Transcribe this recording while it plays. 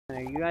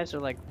You guys are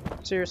like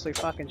seriously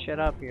fucking shit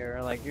up here.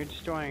 Like you're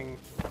destroying.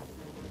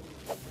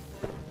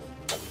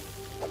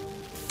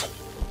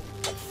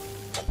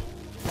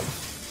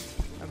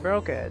 I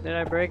broke it. Did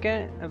I break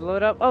it? I blew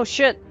it up? Oh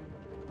shit!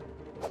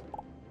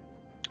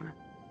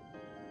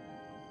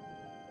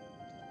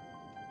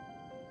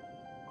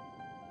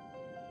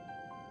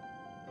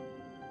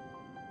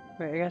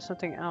 Wait, I got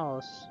something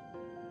else.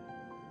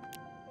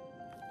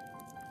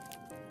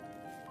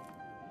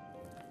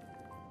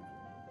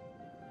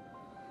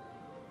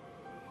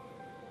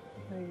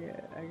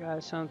 I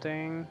got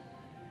something.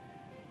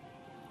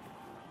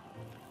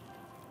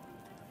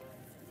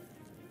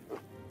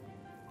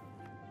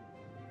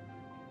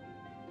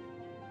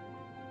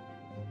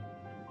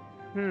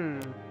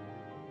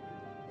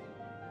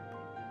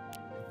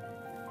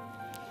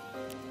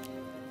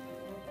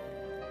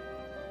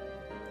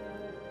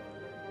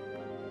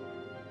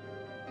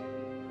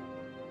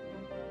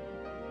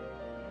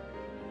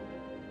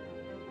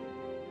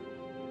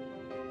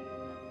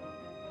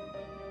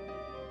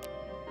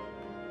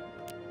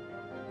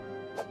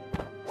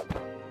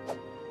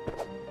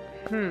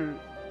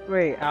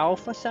 Wait,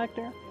 Alpha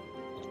Sector?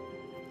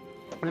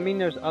 I mean,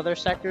 there's other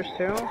sectors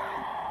too?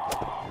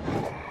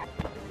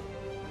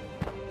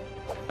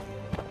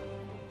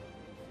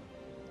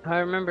 I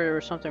remember there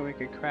was something we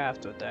could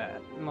craft with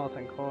that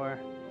molten core.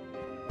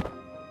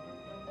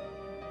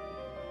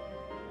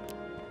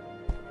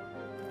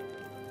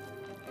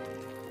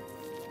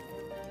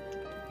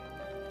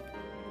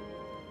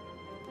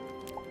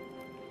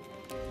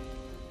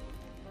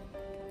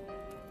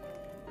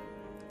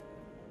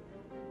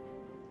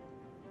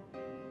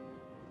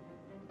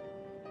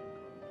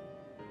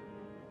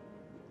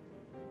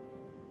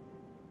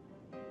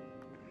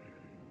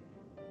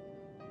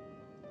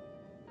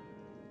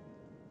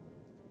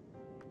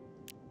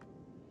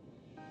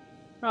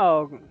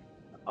 Oh,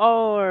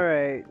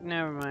 alright,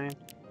 never mind.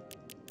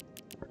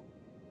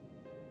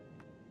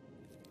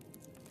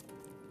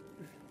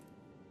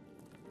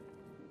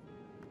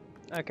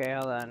 Okay,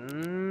 hold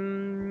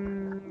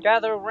on.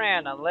 Gather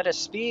around and let us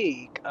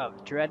speak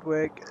of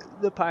Dreadwig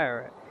the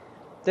pirate.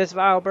 This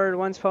vile bird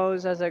once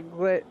posed as a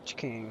glitch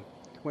king.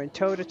 Went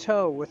toe to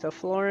toe with a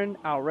Florin,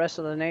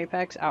 out-wrestled an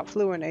apex,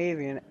 outflew an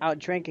avian,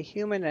 outdrank a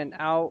human, and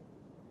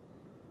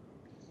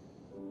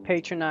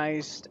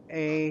out-patronized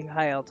a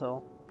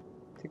Hyalto.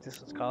 I think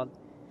this was called.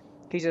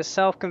 He's a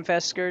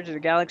self-confessed scourge of the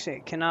galaxy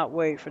and cannot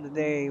wait for the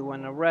day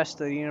when the rest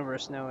of the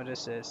universe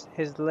notices.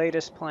 His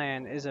latest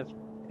plan is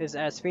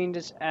as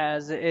fiendish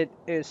as it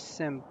is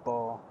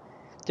simple.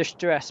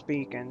 Distress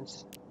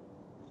beacons.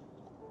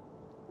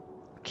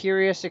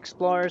 Curious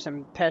explorers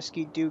and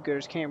pesky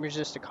do-gooders can't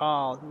resist a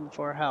call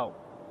for help.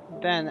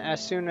 Then,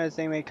 as soon as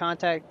they make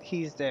contact,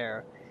 he's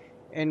there.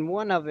 In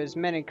one of his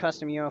many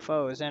custom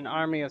UFOs, an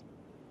army of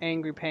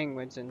angry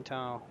penguins in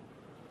tow.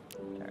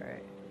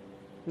 Alright.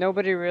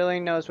 Nobody really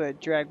knows what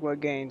Dreadwig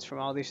gains from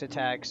all these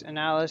attacks.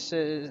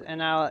 Analysis,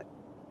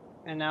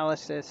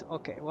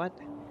 okay, what?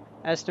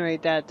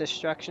 Estimate that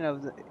destruction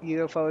of the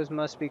UFOs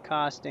must be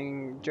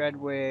costing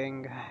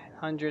Dreadwig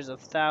hundreds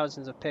of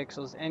thousands of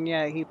pixels, and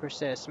yet he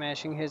persists,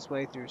 smashing his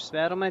way through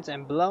settlements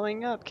and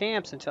blowing up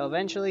camps until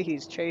eventually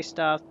he's chased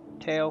off,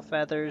 tail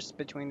feathers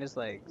between his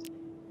legs.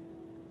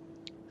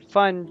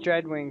 Fun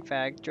Dreadwing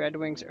fact,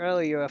 Dreadwing's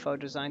early UFO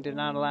design did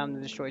not allow him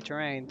to destroy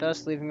terrain,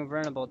 thus leaving him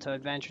vulnerable to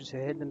adventurers who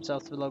hid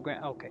themselves below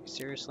ground. Okay,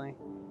 seriously?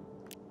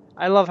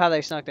 I love how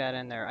they snuck that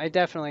in there. I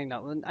definitely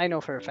know. I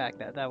know for a fact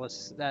that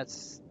that's...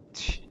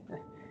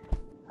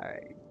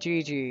 Alright,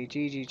 GG,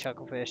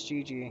 Chucklefish,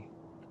 GG.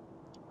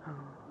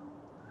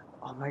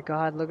 Oh my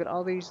god, look at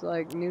all these,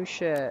 like, new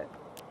shit.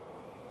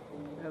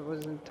 That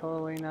wasn't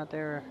totally not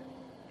there.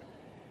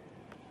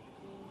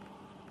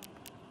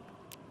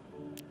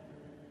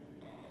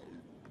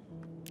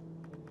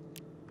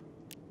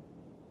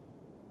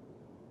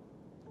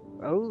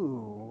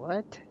 Oh,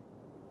 what?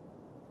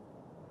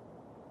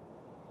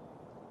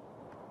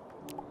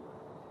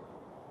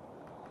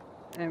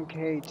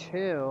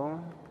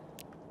 MK2?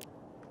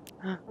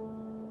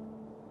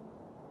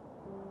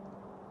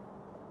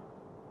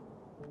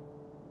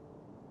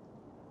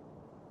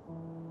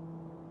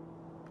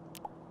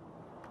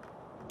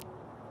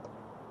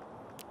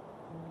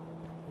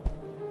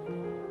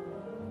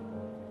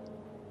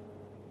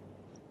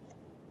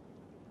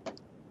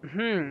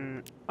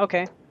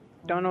 Okay.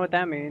 Don't know what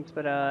that means,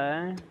 but, wait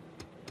a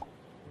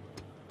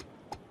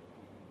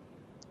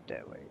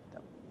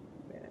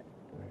minute.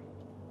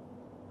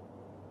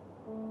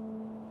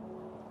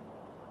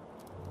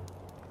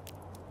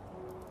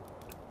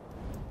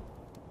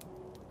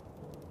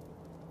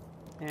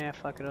 Yeah,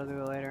 fuck it, I'll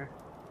do it later.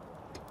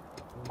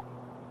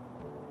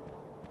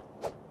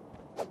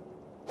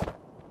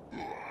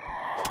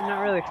 I'm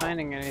not really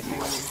finding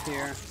anything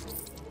here.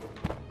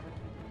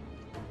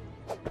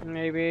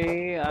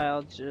 Maybe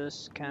I'll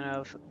just kind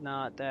of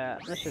not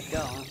that. Let's just go.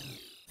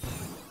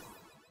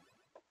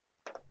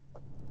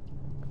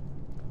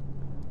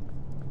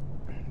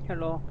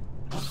 Hello.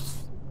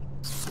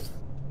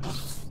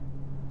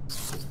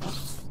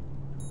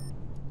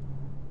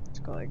 Let's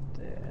go like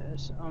this.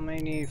 this. I may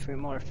need for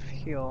more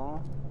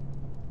fuel.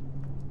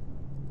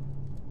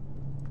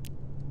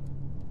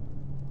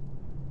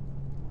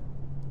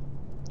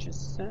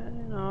 Just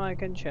no, I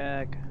can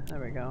check. There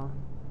we go.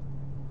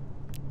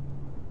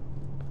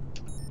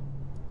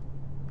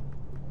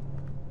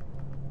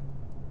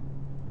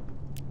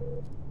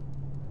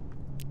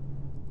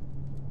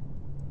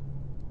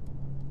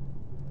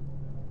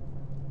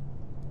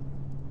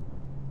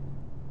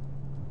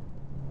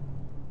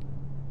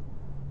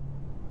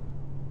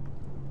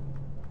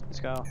 Let's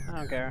go. I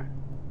don't care.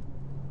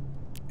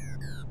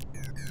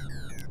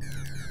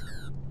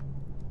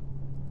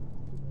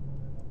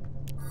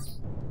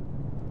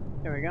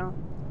 There we go.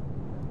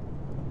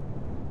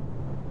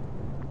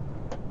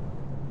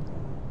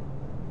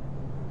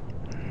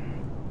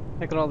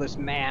 Look at all this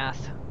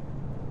math.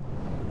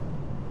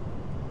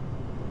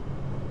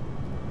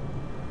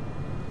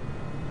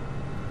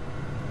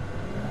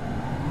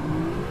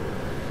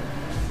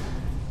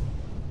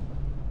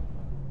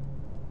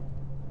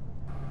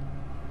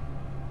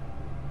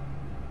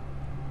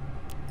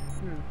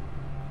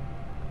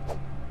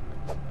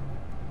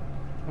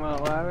 Well,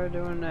 while we're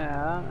doing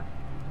that,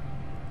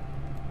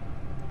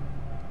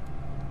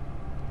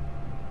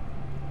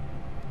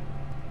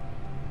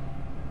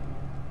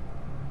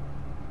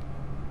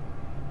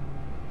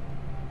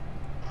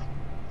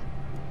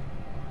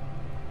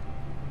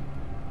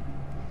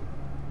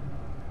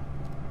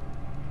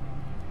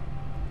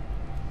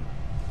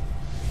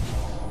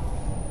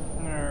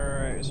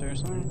 alright,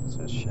 seriously? What's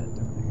this shit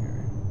down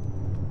here?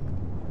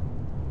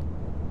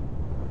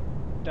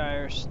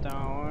 Dire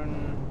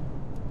stone.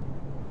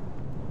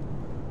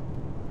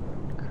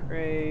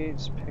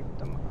 Crates, pick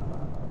them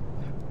up.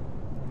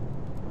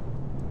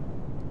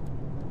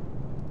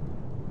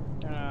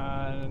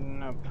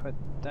 No, put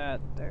that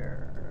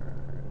there.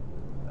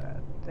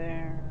 That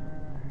there.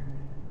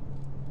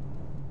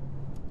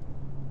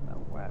 A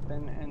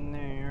weapon in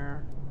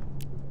there.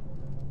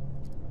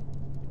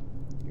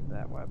 Leave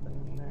that weapon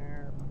in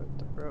there. Put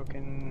the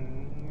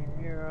broken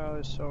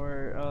hero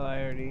sword. Oh,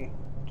 I already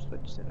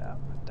switched it out.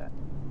 Put that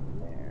in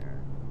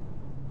there.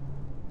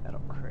 That'll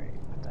crate.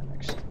 Put that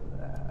next to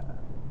that.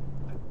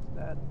 Put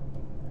that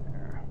in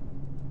there.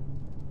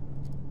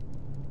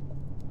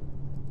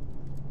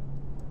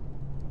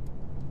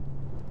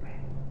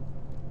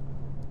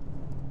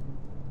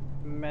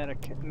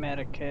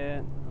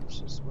 Medikit. Let's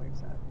just leave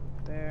that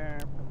there.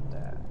 Put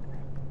that.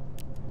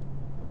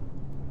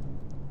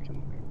 Can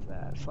leave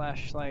that.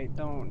 Flashlight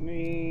don't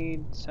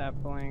need.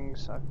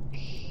 Saplings I'll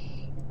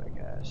keep, I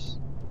guess.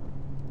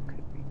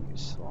 Could be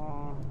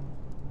useful.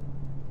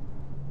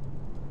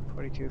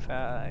 42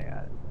 fat. I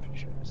got it. Pretty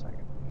sure it's like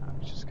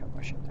let's just cut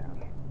my shit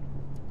down.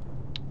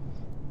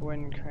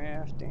 Wind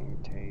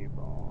crafting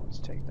table. Let's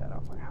take that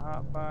off my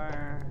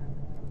hotbar.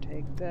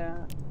 Take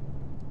that.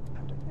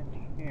 Put it in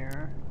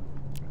here.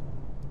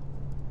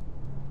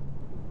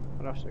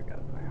 What else we got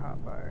in my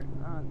hotbar?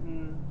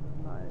 Nothing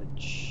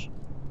much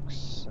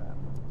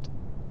except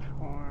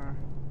for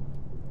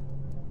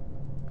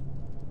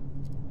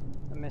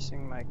I'm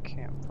missing my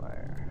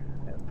campfire.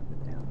 I put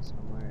it down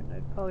somewhere. I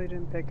probably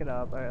didn't pick it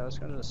up. Alright, let's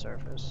go to the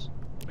surface.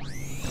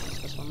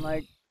 This one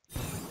like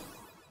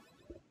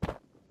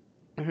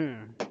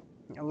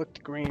it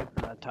looked green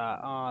from the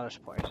top. Oh, there's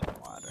poison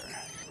water.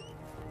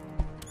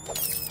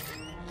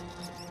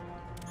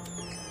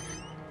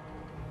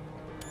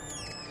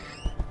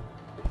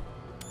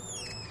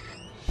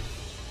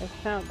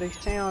 They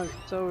sound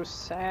so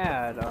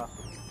sad.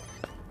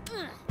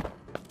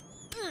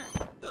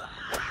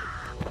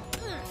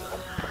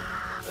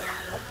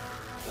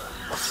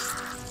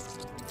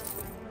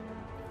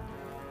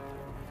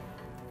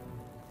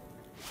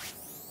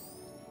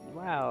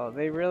 Wow,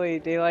 they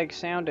like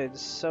sounded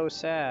so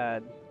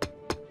sad.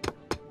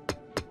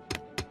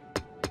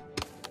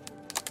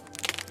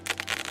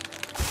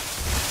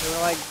 They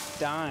were like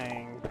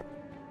dying.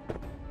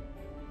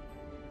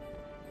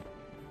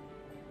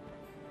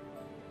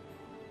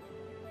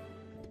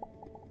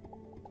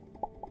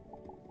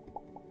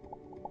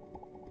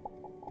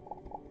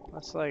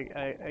 Let's like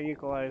I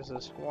equalize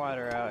this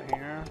water out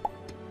here.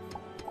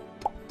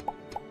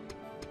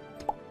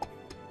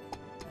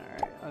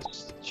 Alright,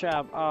 let's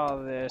chop all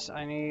of this.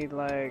 I need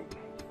like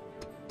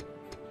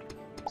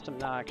some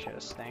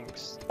noxious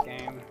things,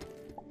 game.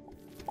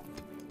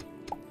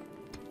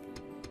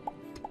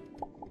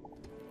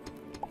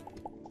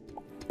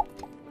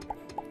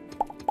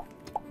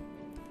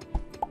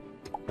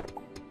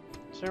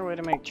 Is there a way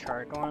to make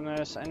charcoal in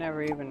this? I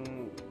never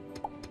even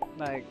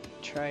like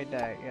tried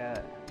that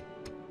yet.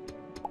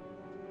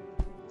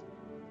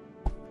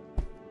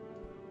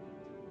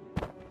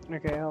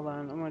 Okay, hold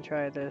on. I'm gonna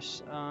try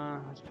this.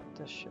 Let's put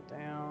this shit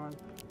down.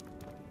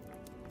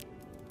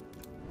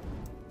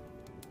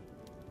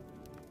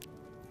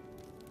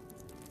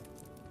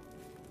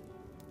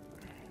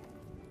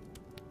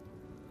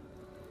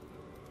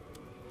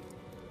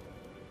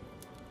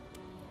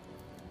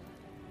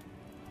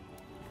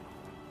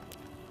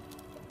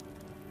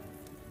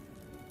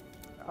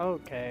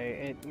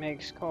 Okay, it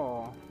makes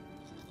coal.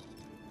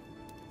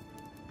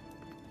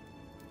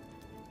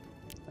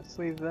 Let's Let's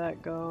leave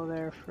that go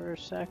there for a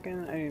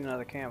second. I need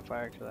another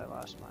campfire because I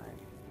lost mine.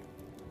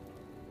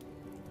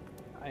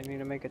 I need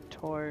to make a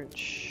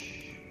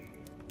torch.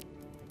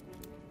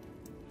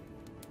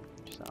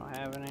 Just don't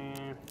have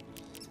any.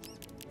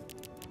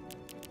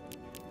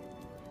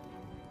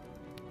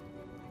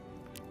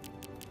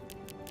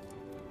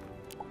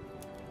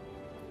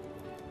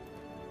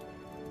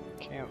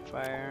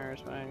 Campfire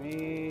is what I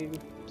need.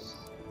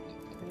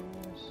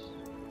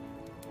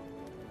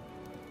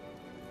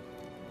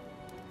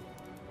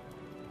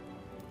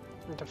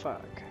 What the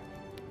fuck?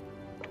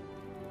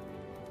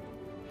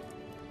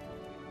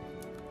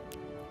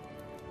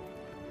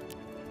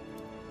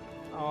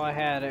 Oh, I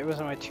had it. It was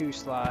on my 2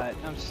 slot.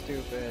 I'm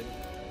stupid.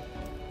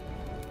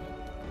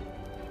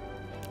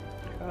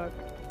 Cook.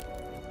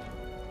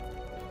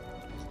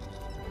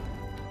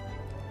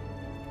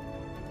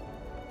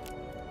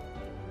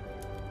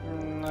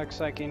 Looks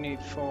like you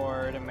need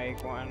 4 to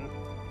make one.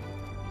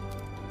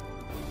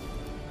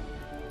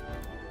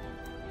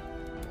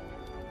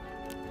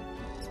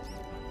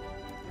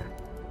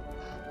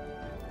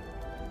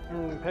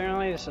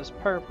 Apparently this is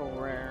purple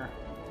rare.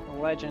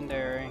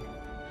 Legendary.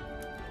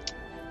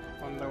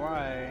 Wonder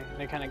why.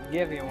 They kind of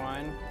give you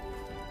one.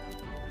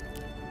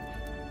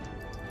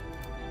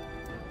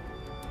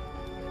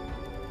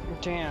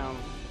 Damn.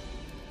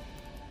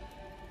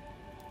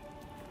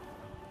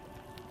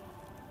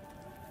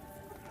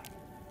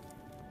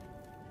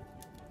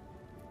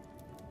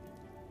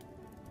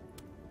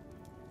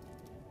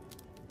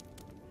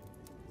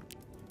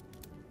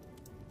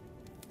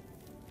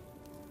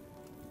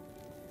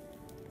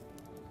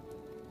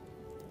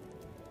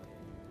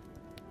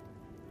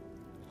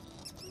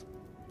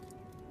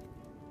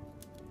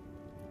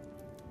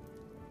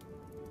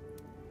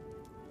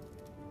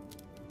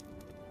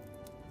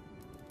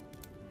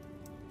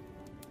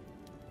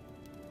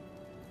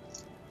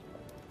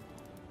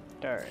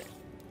 Alright.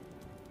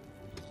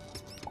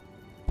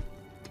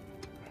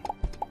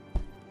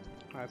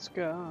 Let's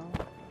go.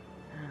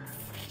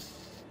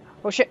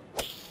 Oh shit!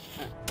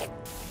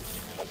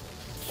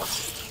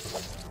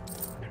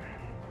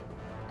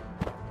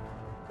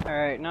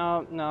 Alright,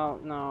 no.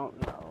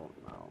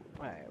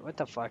 Wait, what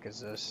the fuck is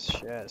this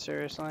shit?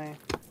 Seriously?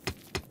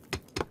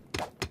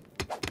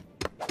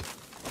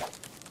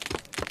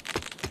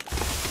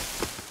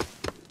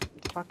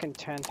 Fucking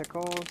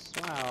tentacles?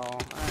 Wow.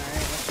 Alright,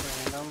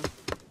 that's random.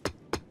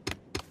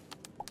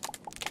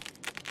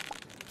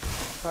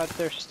 But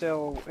they're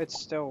still, it's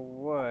still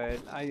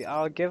wood.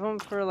 I'll give them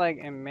for like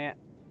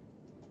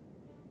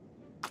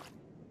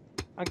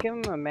I'll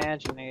give them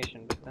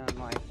imagination, but then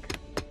like,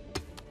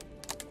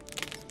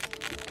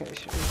 okay,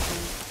 should we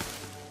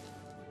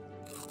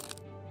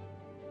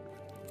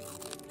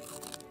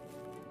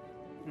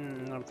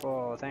I'm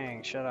full,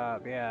 thanks, shut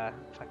up, yeah,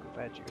 fucking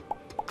bet you.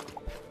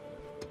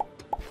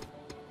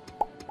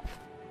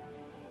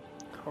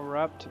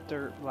 Corrupt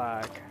dirt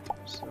block.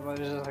 So what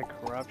is this, like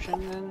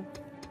corruption then?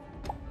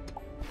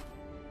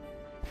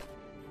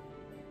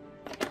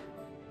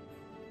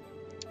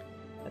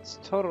 It's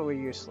totally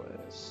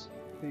useless.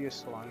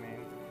 Useful, I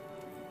mean.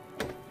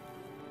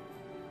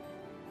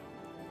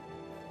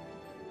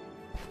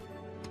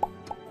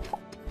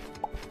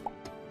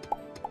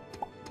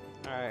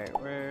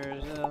 Alright,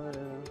 where's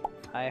the...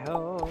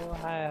 Hi-ho,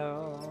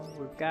 hi-ho.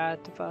 We've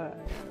got to fight.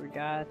 We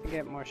got to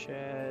get more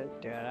shit.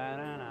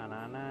 I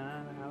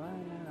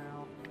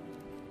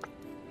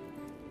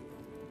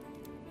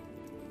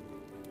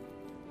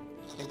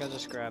think I'll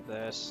just grab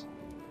this.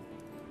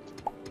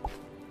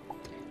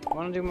 I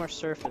want to do more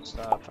surface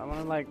stuff. I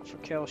want to like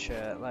kill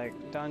shit, like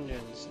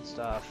dungeons and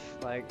stuff.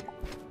 Like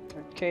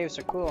caves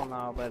are cool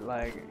now, but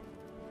like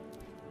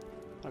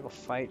I'll go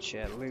fight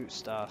shit, loot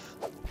stuff.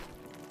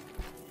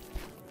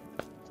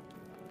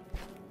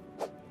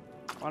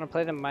 I want to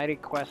play the mighty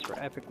quest for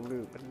epic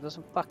loot, but it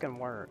doesn't fucking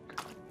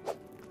work.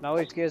 It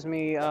always gives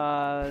me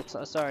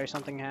sorry,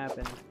 something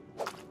happened.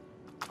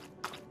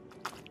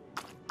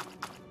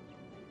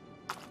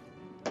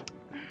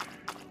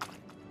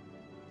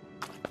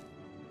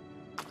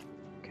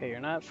 Okay,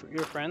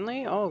 you're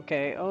friendly? Oh,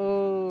 okay.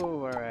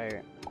 Oh,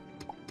 alright.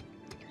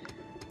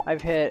 I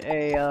got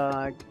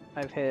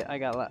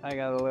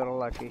a little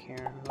lucky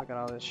here. Look at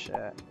all this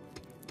shit.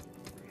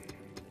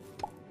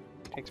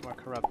 Take some more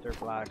corruptor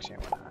blocks here,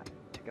 why not?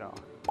 Take it all.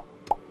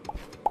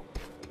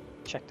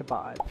 Check the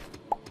bod.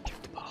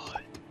 Check the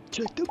bod.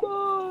 Check the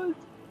bod!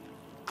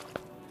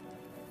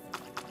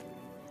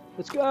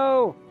 Let's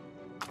go!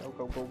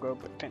 Go.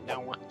 Put tent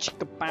down. Check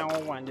the bow.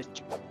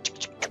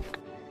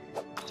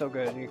 So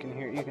good, you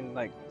can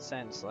like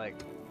sense like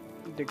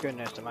the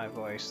goodness of my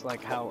voice,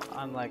 like how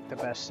I'm like the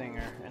best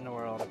singer in the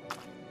world.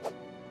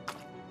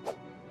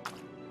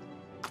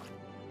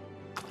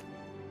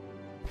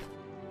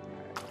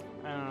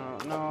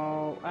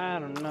 I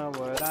don't know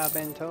what I've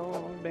been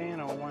told, been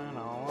a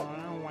while.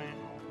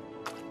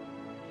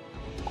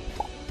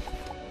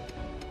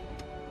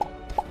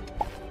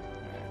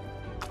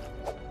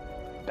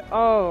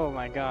 Oh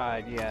my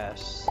god,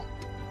 yes.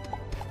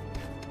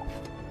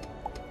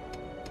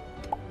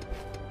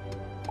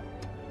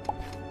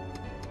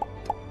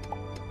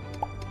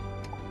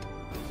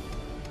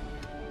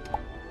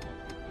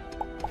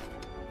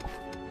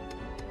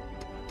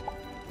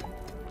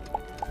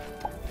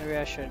 Maybe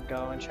I should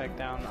go and check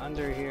down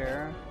under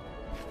here.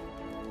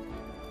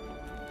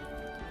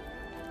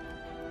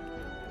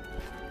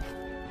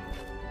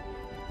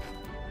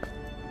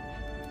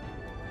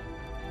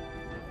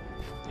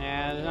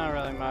 Yeah, there's not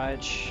really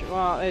much.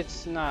 Well,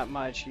 it's not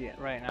much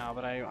yet right now,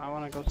 but I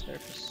want to go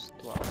surface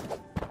 12.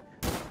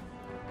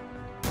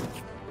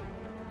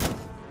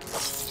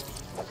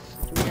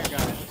 Give me your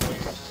gun.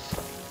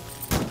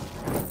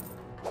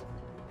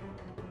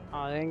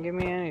 Oh, they didn't give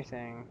me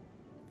anything.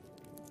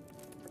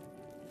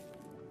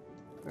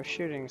 They're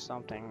shooting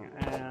something,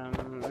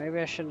 and maybe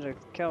I should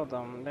have killed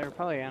them. They're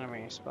probably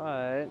enemies,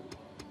 but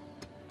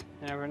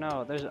you never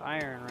know. There's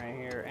iron right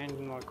here and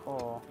more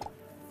coal.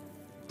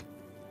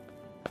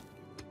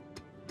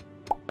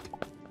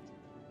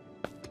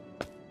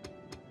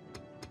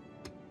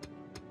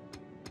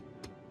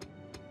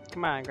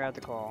 Come on, grab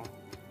the coal.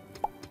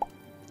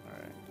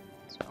 Alright,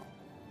 let's go.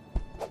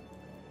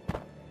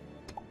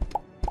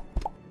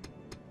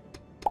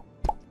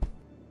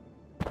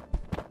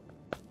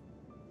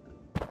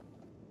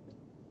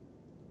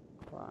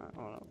 I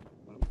want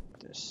to put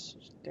this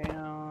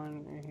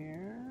down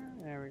here.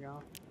 There we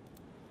go.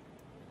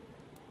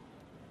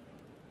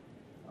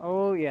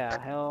 Oh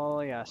yeah,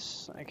 hell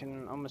yes. I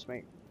can almost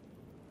make...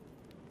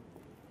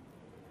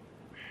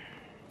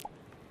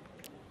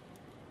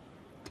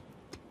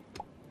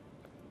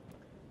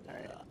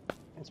 Alright.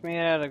 It's made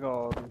out of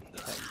gold.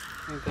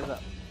 Link this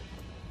up.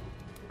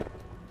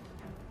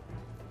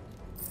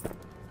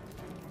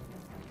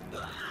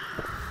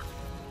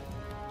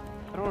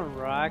 Throwing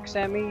rocks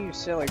at me, you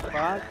silly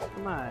fuck?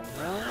 Come on,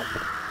 really?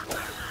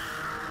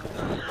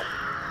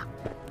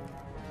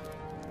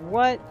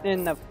 What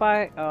in the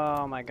fight?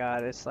 Oh my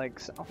god, it's like,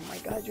 oh my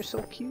god, you're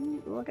so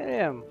cute. Look at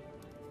him.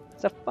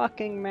 It's a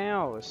fucking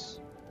mouse.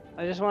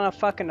 I just want to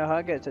fucking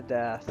hug it to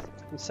death.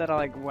 Instead of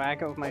like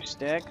whack it with my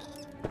stick.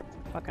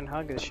 Fucking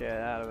hug the shit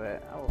out of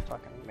it. I will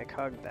fucking make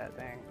hug that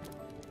thing.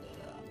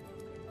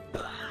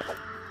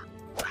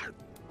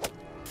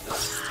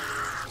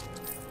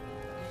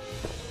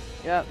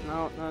 Yep,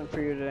 no, nothing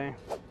for you today.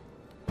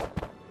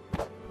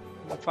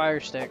 A fire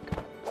stick.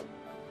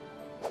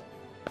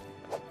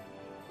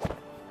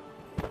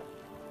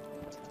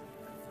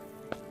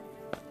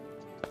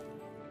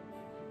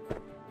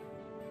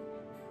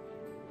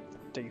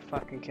 Are you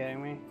fucking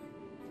kidding me?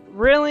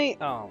 Really?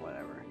 Oh,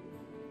 whatever.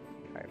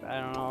 Alright,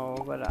 I don't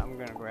know, but I'm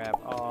gonna grab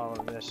all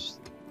of this.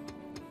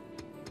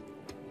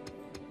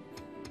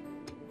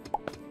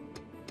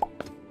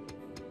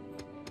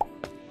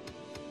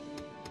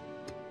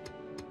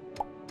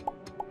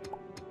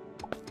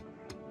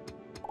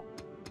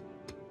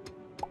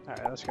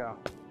 Alright, let's go.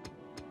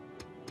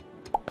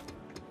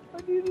 I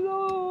need to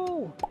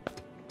go!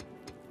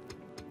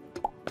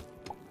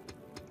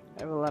 I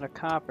have a lot of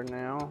copper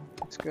now.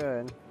 It's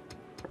good.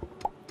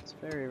 It's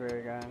very,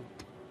 very good.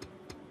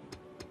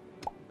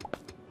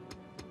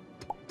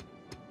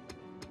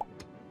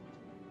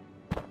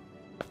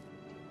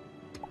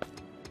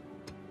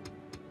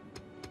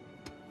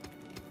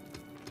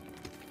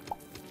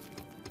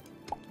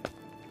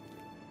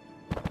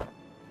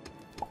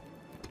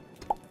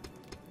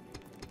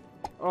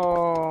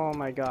 Oh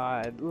my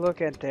god,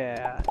 look at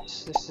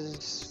this. This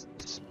is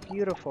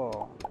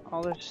beautiful.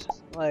 All this,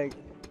 like,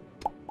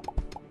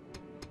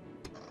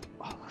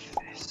 all of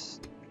this.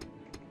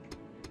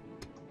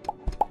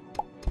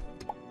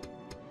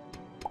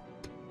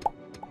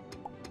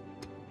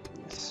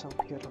 It's so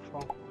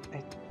beautiful.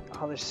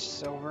 All this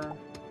silver.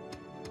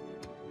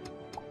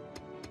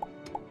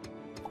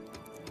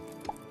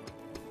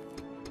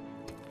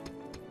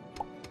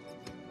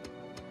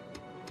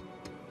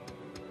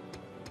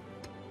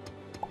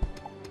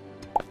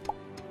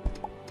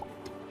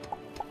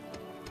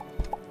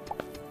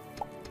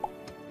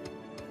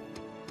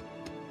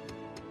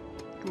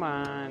 Come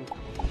on.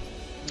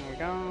 There we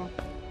go.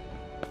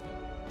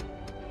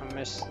 I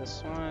missed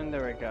this one.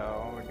 There we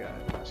go. We're good.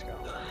 Let's go.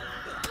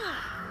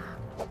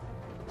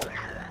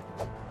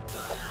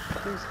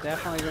 These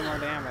definitely do more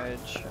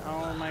damage.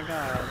 Oh my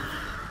god.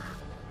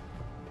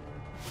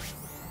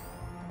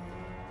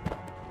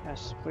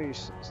 Yes,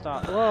 please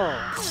stop. Whoa!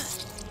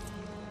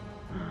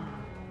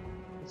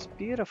 It's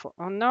beautiful.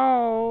 Oh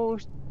no!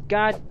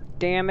 God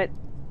damn it!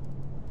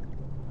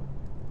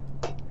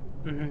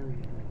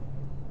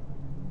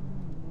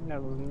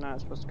 That was not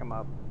supposed to come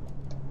up.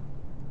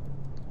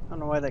 I don't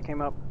know why that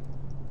came up.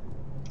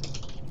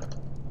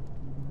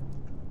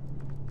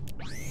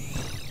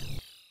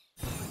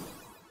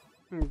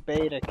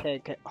 Beta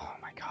KK. Oh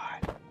my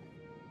god.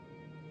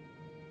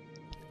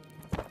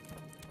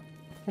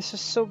 This is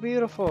so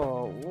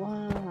beautiful.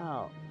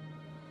 Wow.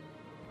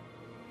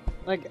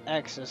 Like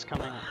X is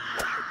coming up.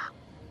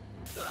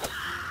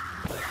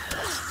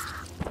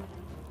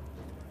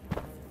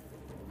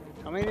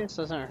 Tell me this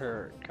doesn't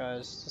hurt,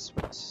 because this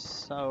would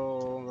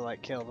so,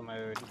 like, kill the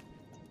mood.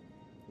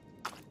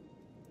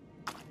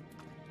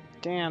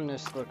 Damn,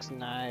 this looks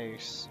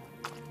nice.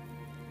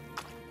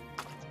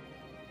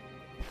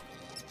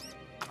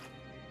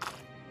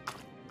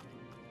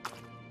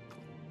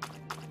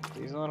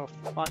 These little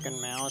fucking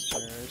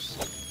mousers.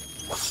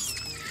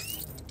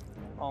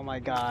 Oh my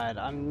god,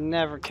 I'm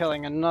never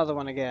killing another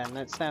one again.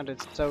 That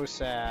sounded so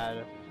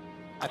sad.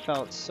 I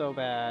felt so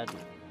bad.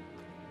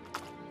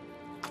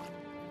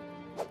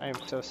 I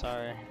am so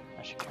sorry.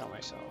 I should kill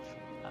myself.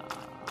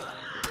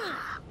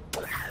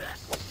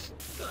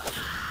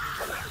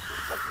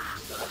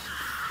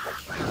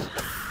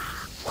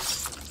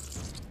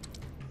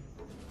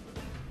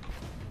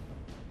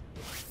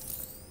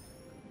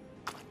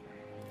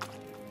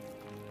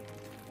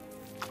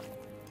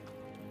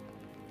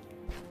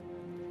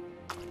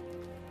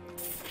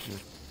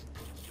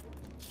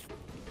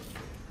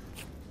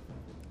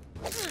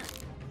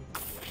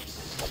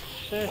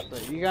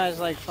 Seriously, you guys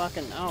like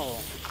fucking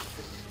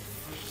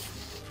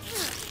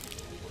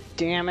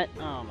damn it.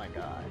 Oh my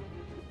god.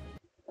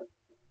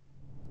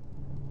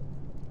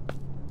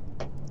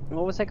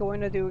 What was I going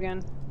to do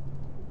again?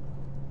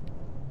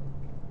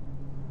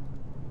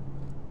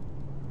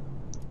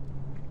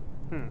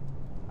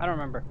 I don't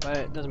remember, but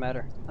it doesn't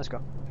matter. Let's go.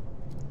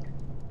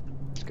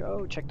 Let's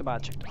go. Check the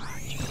bot. Check the bot.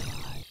 Check the bot.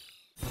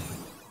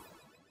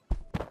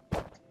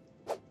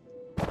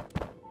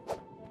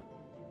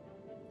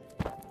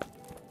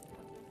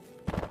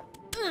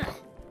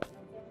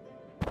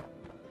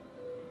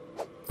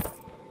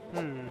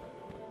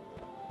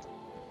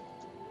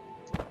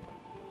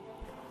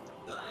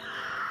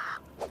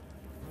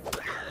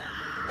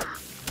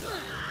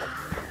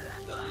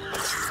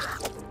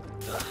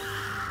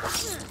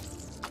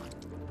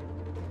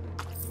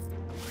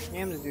 I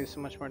am to do so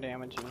much more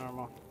damage than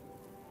normal.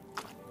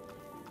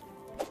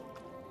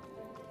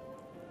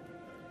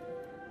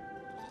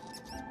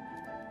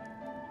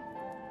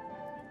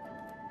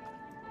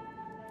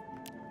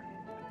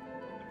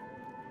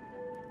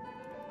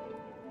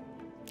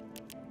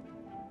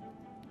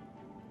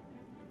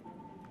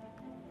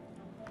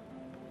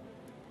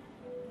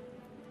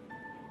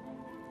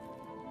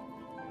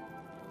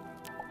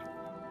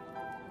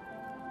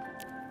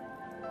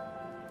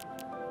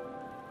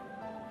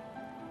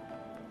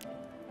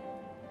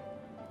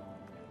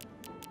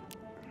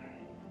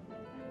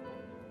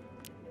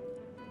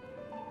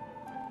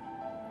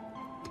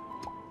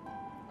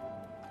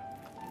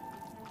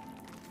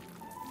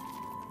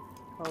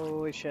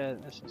 Holy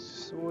shit, this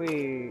is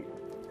sweet.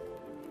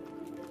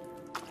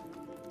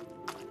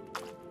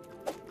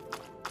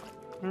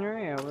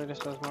 Alright, hopefully this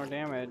does more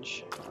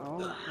damage. Oh,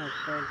 it's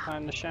third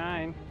time to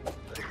shine.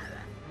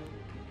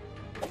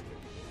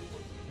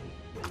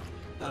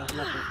 Not as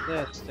much as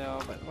this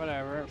still, but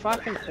whatever.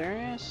 Fucking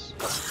serious?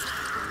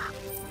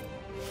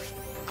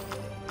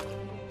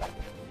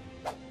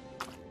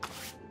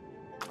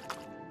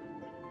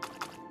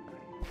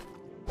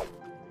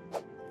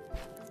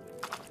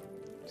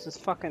 This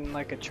is fucking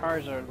like a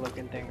Charizard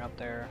looking thing up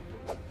there.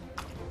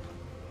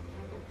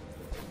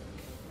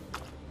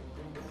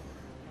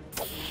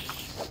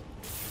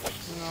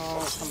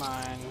 No, come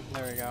on.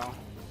 There we go.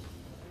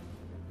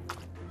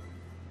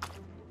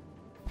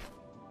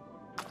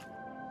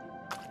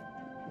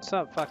 What's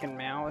up, fucking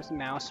mouse?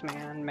 Mouse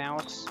man?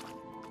 Mouse?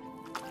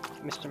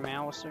 Mr.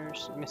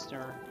 Mousers?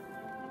 Mr.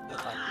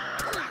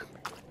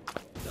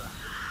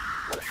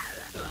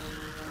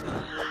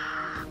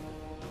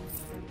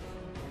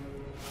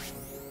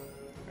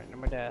 Right, no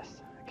more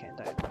death. I can't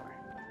die anymore.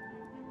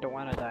 Don't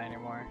want to die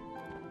anymore.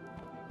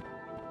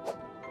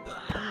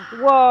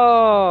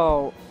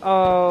 Whoa!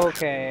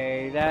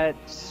 Okay,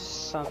 that's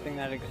something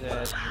that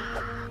exists.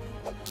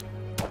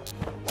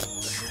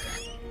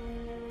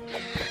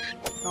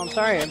 Oh, I'm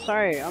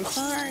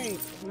sorry!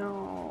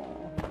 No.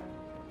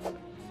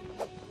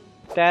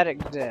 That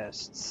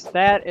exists.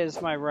 That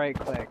is my right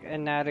click,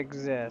 and that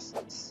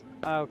exists.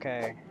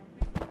 Okay.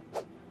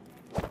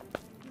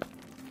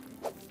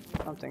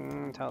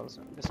 Something tells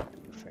me this is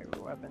my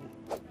favorite weapon.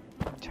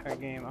 Entire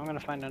game. I'm gonna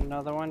find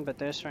another one, but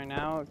this right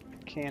now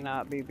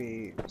cannot be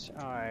beat.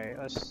 Alright,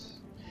 let's...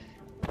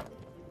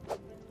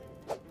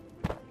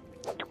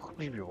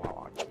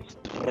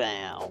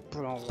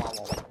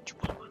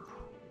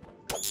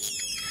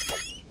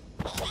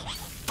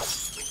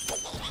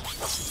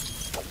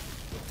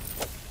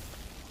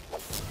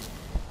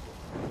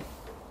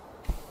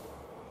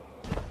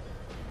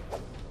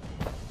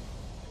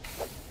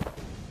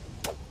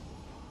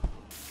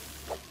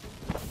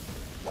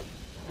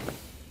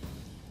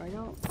 I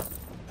go.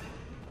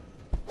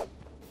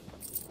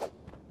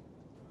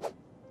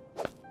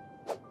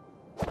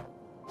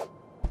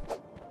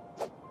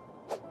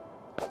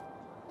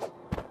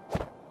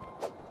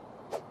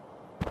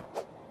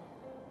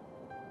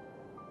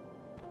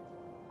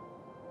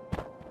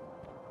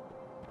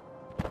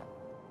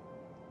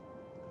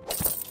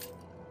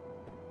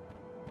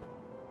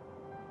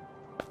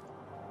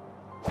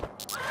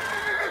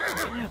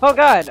 Oh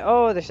god!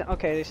 Oh, they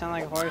okay, they sound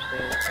like horses.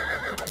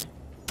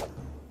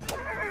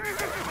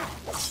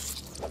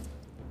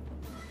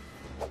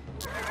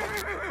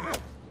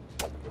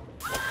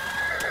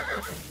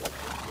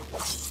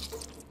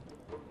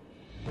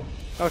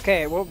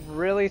 Okay, what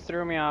really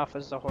threw me off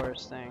was the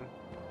horse thing.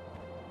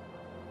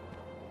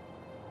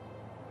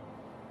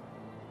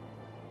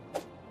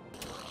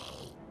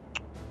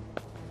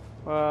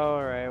 Well,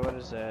 alright, what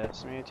is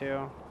this?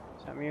 Mewtwo?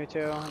 Is that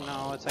Mewtwo?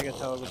 No, it's like a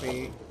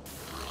Togepi.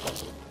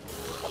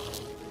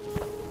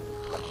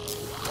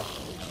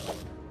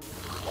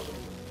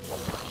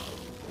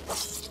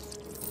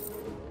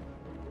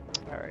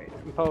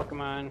 Alright,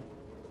 Pokemon.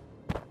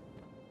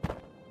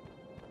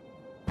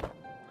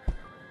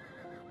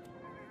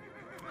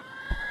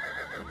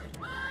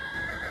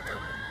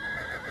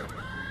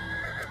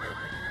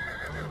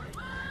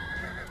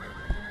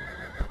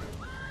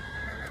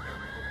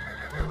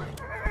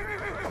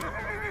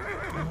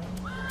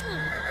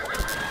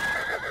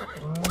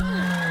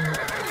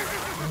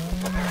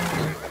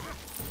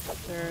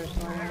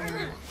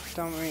 Seriously?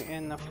 Don't be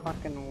in the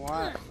fucking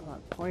what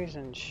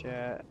poison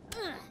shit.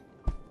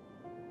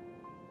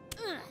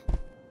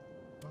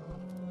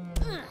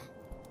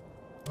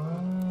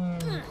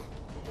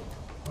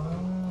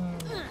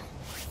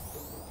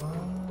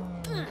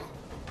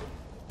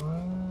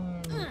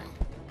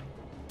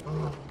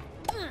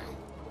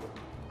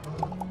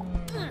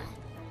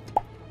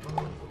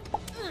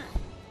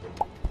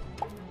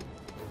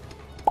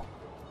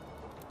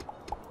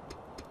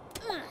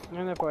 I'm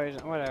in the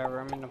poison,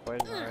 whatever, I'm in the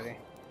poison already.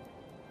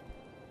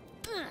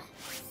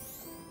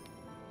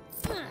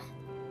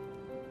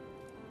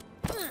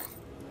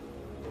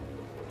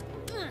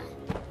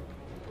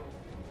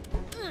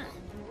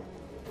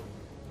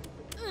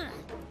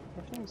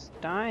 Everything's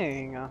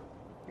dying, oh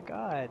my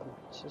god,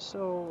 it's just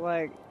so,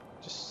 like,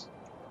 just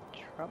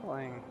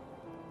troubling.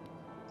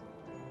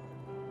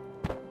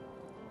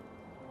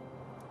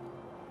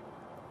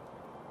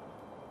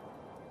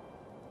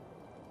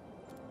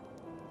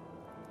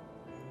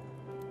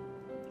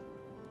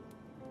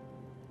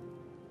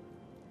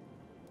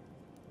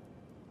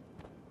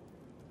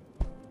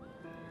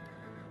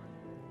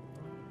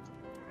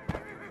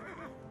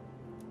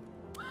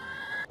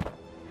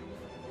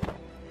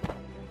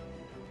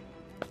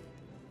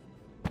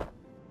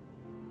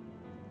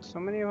 So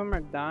many of them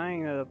are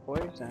dying to the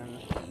poison.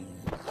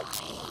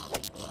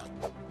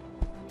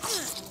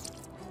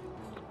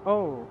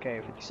 Oh,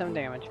 okay, 57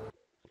 damage.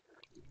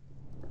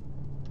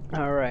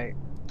 Alright.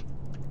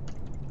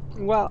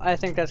 Well, I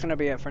think that's gonna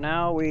be it for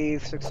now.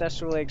 We've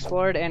successfully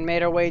explored and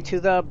made our way to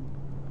the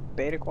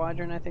Beta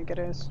Quadrant, I think it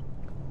is.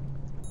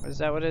 Is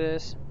that what it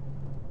is?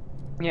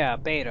 Yeah,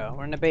 Beta.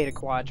 We're in the Beta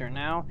Quadrant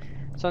now.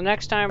 So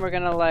next time we're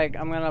gonna, like,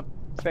 I'm gonna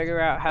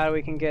figure out how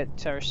we can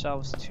get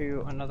ourselves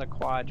to another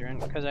quadrant,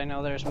 because I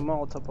know there's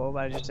multiple,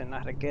 but I just didn't know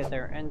how to get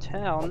there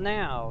until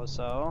now.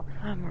 So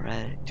I'm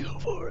ready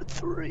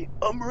 243.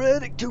 I'm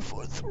ready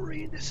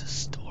 243, and this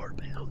is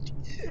StarBound.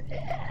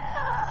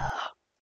 Yeah.